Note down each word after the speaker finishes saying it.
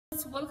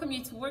welcome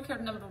you to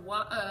workout number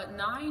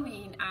 9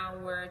 in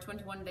our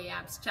 21-day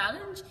abs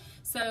challenge.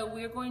 So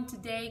we're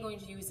today going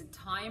to use a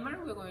timer.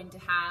 We're going to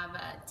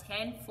have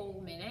 10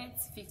 full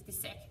minutes, 50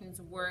 seconds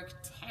work,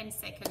 10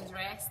 seconds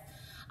rest.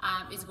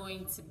 It's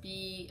going to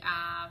be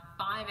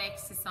 5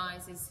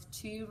 exercises,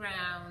 2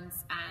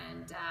 rounds,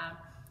 and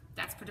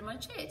that's pretty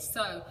much it.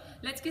 So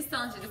let's get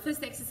started. The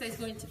first exercise is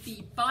going to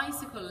be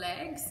bicycle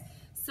legs.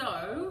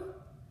 So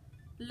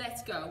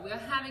let's go. We're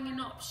having an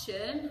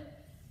option.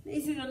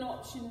 This is an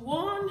option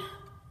 1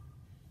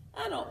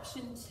 and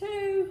option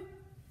 2.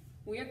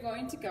 We are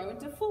going to go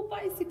into full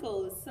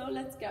bicycles. So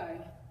let's go.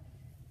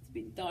 It's a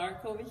bit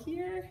dark over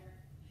here.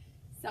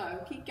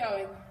 So keep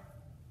going.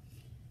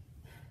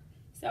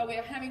 So we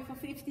are having for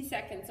 50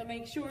 seconds. So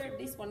make sure if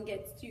this one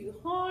gets too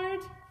hard,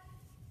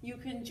 you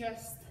can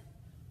just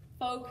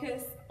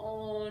focus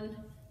on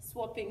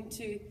swapping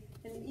to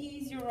an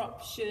easier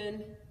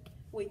option,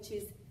 which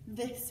is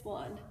this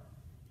one.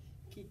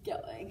 Keep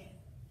going.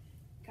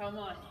 Come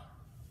on.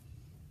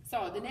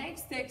 So the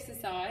next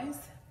exercise,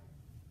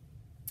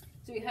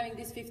 so we're having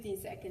this 15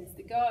 seconds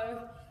to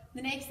go.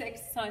 The next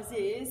exercise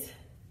is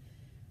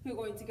we're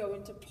going to go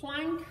into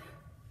plank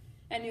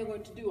and you're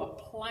going to do a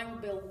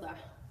plank builder.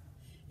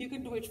 You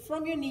can do it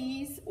from your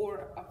knees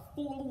or a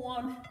full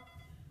one.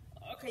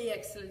 Okay,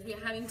 excellent.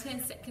 We're having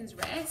 10 seconds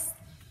rest.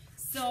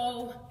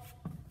 So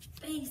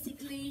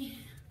basically,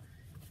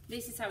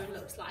 this is how it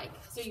looks like.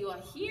 So you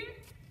are here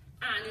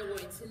and you're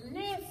going to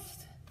lift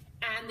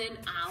and then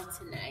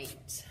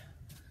alternate,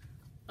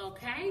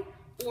 okay?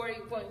 Or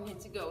you're going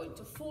to go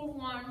into full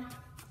one.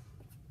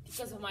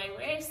 Because of my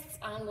wrists,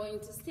 I'm going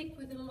to stick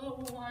with the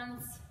lower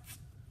ones.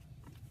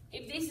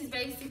 If this is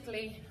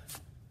basically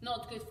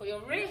not good for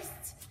your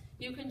wrists,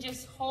 you can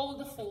just hold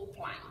the full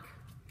plank.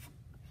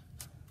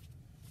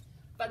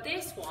 But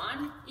this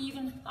one,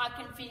 even I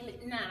can feel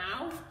it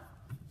now,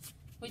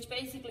 which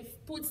basically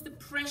puts the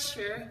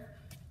pressure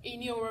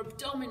in your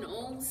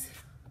abdominals,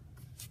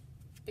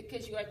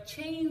 because you are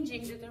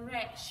changing the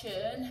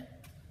direction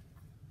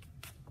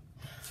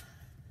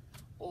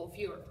of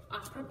your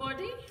upper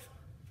body,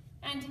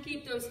 and to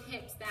keep those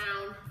hips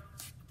down.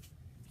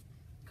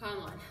 Come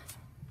on.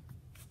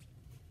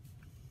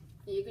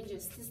 You can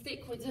just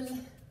stick with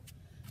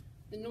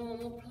the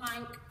normal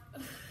plank.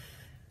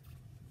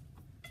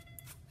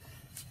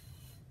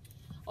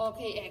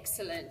 Okay,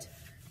 excellent.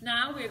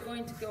 Now we're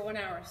going to go on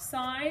our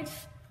side.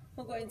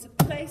 We're going to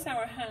place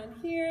our hand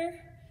here.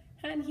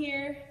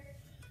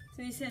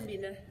 So this can be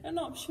an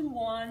option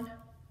 1.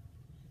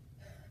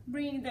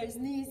 Bringing those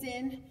knees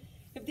in.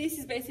 If this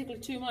is basically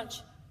too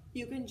much,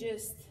 you can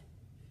just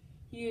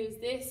use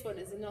this one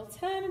as an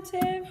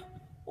alternative,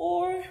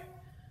 or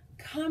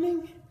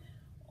coming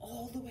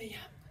all the way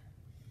up.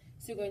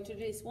 So we're going to do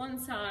this one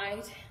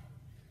side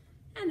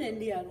and then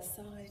the other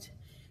side.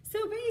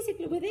 So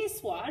basically with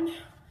this one,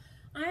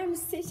 I'm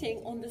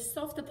sitting on the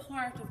softer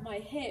part of my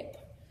hip.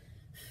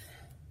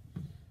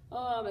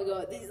 Oh my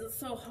God, these are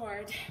so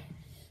hard.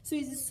 So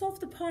it's the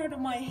softer part of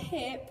my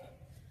hip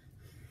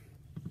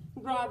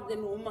rather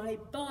than on my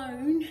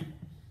bone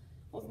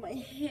of my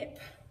hip.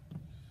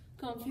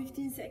 Come on,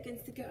 15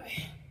 seconds to go.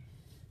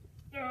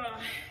 Come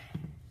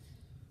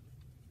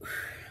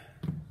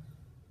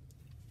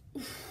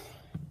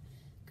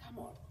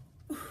on.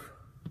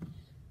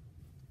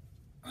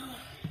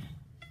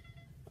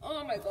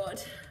 Oh my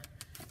God.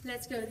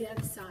 Let's go to the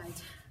other side.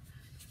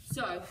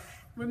 So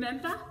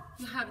remember,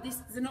 you have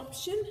this as an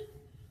option.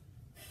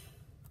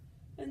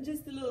 And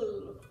just a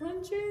little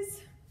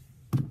crunches.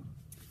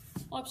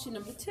 Option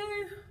number 2,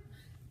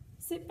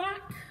 sit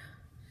back.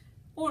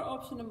 Or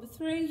option number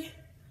 3,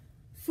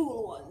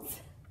 full ones.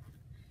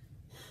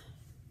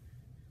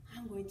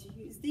 I'm going to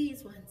use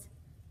these ones.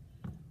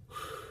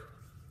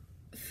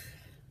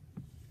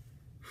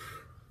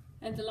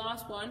 And the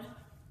last one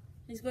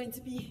is going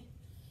to be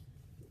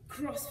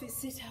CrossFit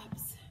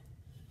sit-ups.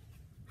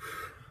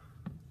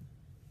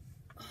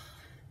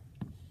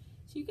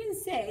 So you can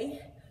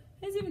say,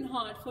 it's even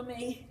hard for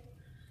me.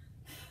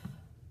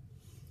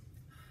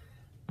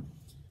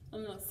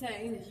 I'm not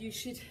saying that you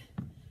should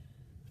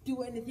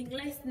do anything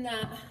less than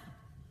that,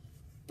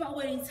 but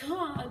when it's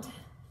hard,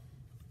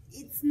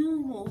 it's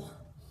normal.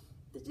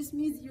 That just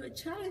means you are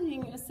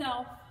challenging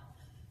yourself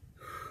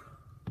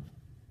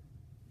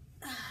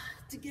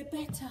to get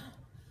better.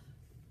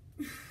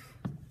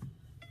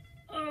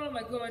 Oh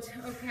my God,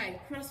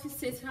 okay, CrossFit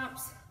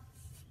sit-ups.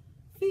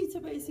 Feet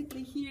are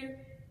basically here.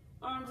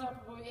 Arms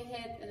up above your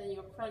head, and then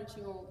you're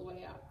crunching all the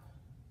way up.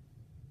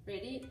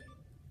 Ready?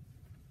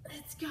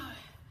 Let's go.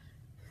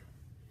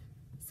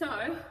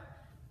 So,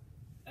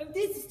 if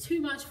this is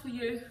too much for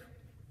you,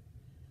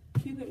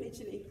 you can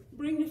literally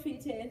bring the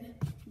feet in,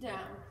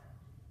 down,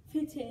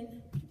 feet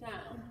in,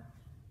 down.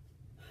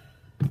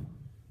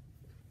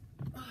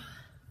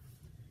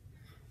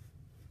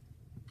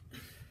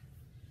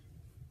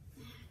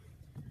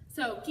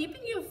 So,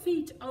 keeping your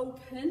feet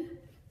open,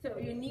 so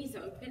your knees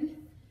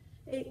open,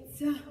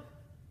 it's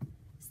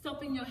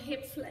stopping your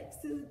hip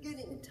flexors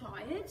getting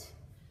tired,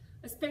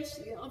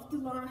 especially after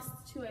the last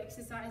 2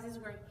 exercises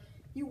where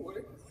you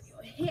work on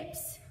your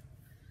hips.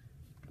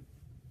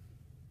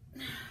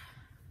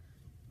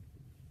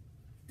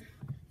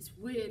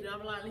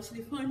 I'm like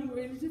literally finding it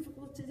really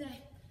difficult today.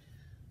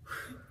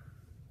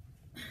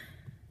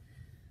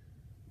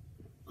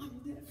 I'm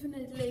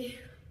definitely,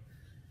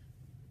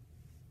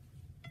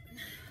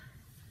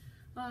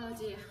 oh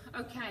dear.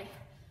 Okay,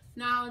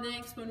 now the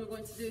next one we're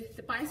going to do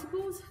the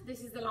bicycles.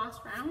 This is the last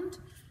round.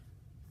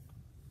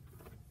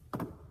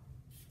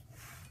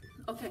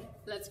 Okay,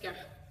 let's go.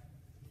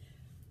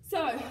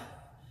 So,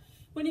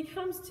 when it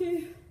comes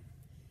to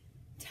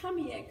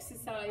tummy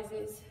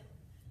exercises,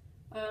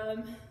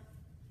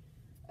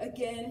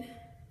 again,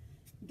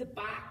 your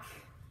back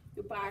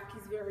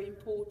is very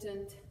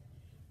important.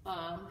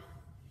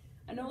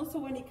 And also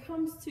when it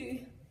comes to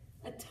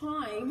a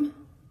time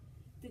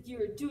that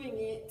you're doing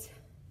it,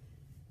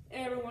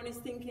 everyone is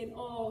thinking,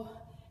 oh,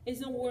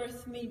 it's not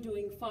worth me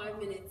doing 5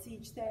 minutes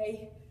each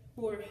day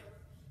or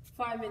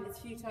 5 minutes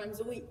a few times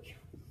a week.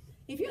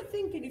 If you're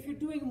thinking, if you're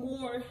doing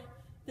more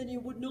than you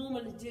would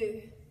normally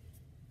do,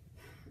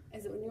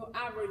 as on your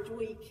average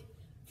week,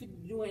 if you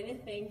do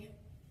anything,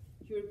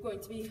 you're going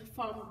to be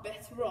far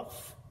better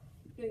off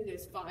doing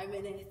those 5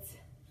 minutes.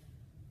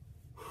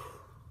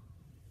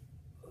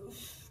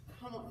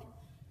 Come on.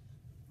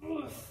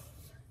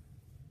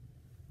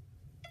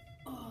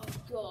 Oh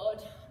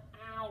God,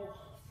 ow.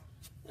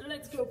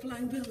 Let's go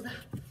plank builder.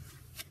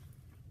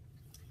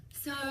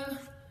 So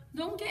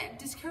don't get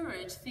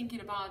discouraged thinking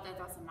about that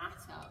doesn't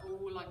matter,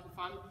 or like if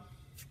I'm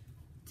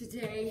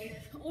today,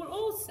 or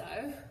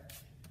also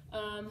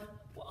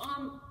what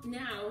I'm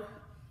now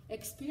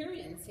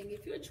experiencing,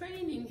 if you're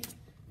training,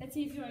 let's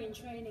say if you're in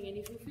training and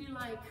if you feel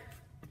like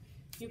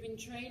you've been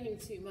training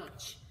too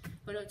much,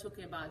 we're not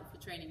talking about if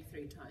you're training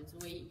 3 times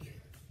a week,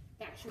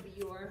 that should be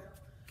your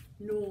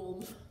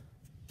norm,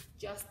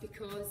 just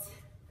because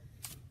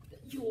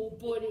your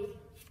body,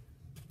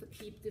 to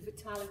keep the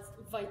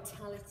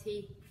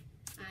vitality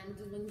and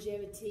the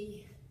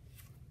longevity,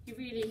 you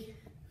really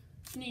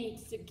need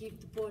to give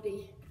the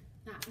body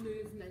that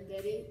movement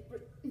that it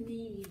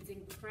needs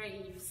and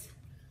craves.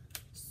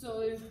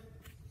 So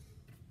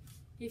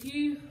if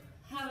you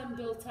haven't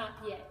built up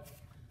yet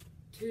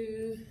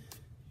to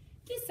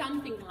do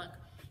something like,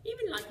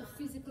 even like a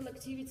physical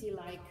activity,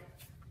 like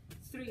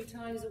 3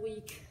 times a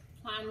week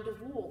planned a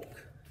walk,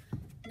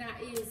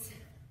 that is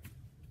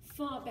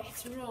far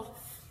better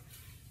off.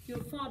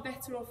 You're far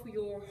better off with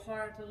your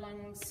heart,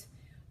 lungs,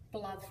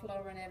 blood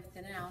flow and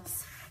everything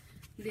else.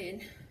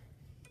 Then,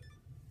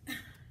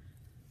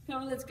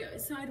 now let's go,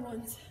 side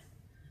ones.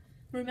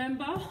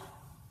 Remember,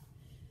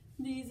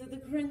 these are the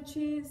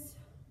crunches,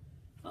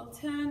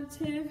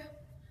 alternative,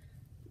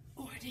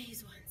 or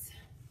these ones.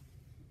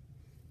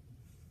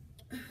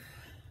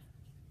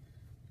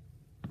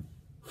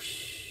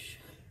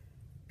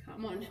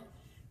 Come on,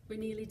 we're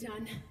nearly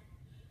done.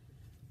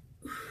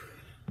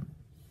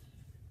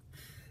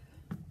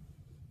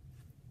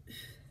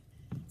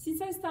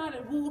 Since I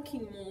started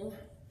walking more,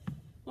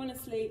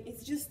 honestly,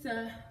 it's just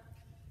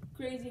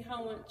crazy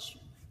how much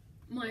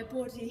my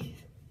body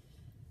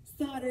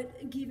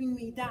started giving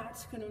me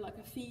that kind of like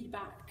a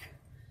feedback,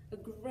 a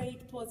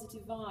great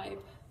positive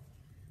vibe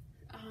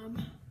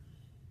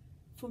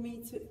for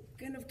me to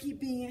kind of keep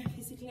being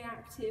physically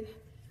active.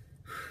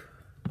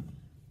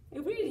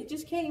 It really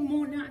just came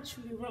more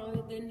naturally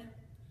rather than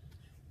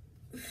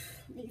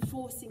me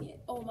forcing it.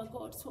 Oh my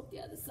God, swap the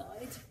other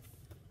side.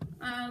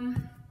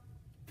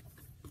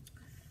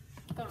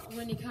 But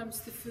when it comes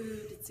to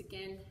food,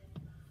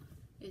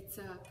 it's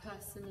a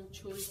personal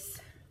choice.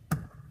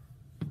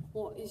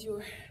 What is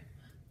your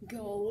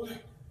goal?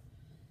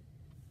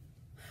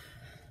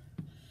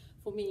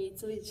 For me,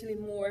 it's literally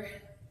more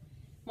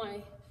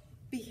my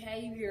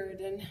behavior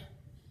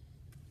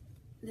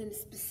than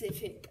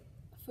specific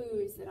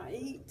foods that I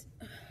eat.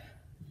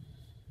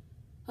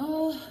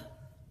 Oh,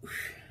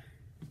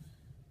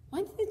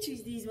 why did I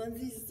choose these ones?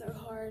 These are so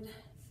hard.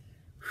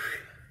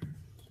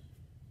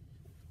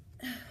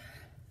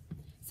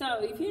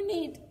 So if you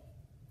need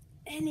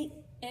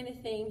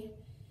anything,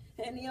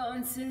 any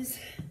answers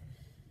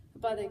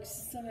about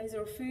exercise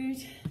or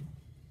food,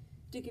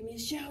 do give me a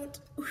shout.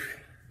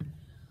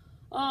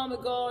 Oh my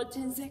God,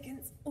 10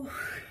 seconds. Oh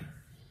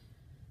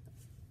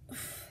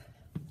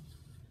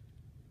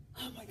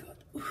my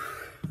God.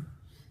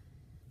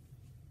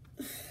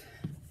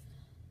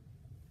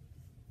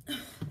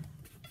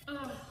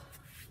 Oh.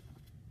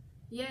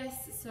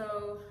 Yes,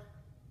 so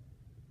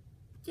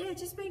yeah,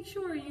 just make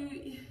sure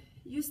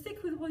you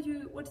stick with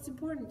what's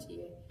important to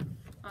you,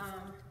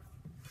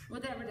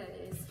 whatever that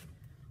is,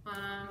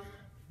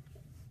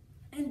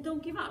 and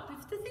don't give up.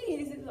 If the thing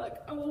is, like,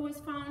 I always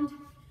found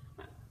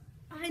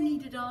I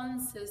needed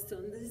answers to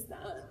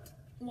understand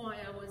why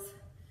I was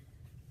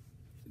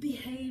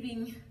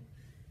behaving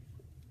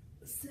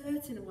a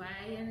certain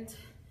way, and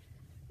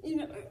you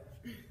know,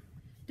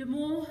 the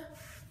more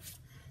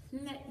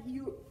let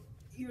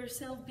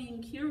yourself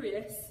being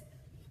curious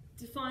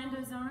to find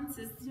those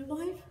answers, your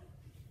life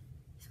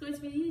is going to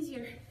be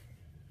easier.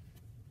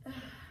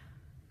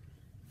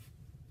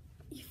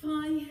 If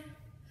I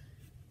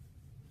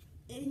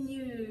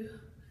knew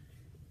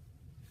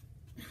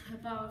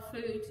about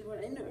food, what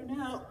I know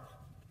now,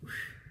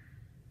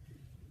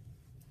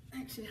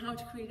 actually how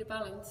to create a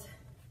balance.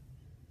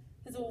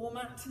 Because all that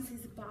matters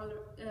is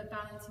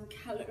balancing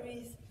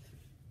calories.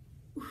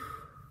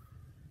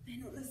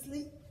 They're not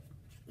asleep.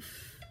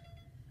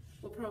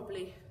 Well,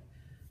 probably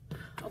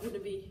I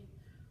wouldn't be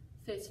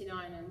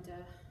 39 and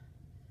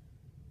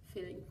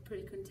feeling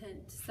pretty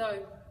content.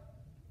 So,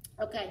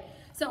 okay,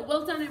 so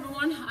well done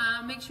everyone.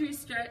 Make sure you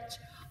stretch.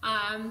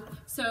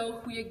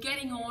 So we are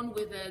getting on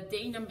with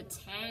day number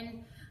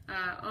 10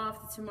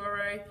 after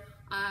tomorrow.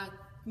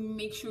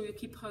 Make sure you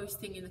keep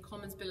posting in the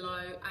comments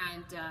below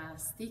and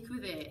stick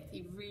with it.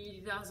 It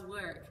really does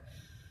work.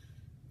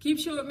 Make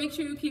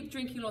sure you keep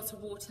drinking lots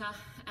of water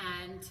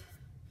and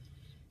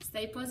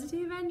stay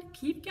positive and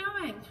keep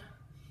going.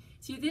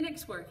 See you at the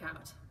next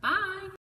workout. Bye.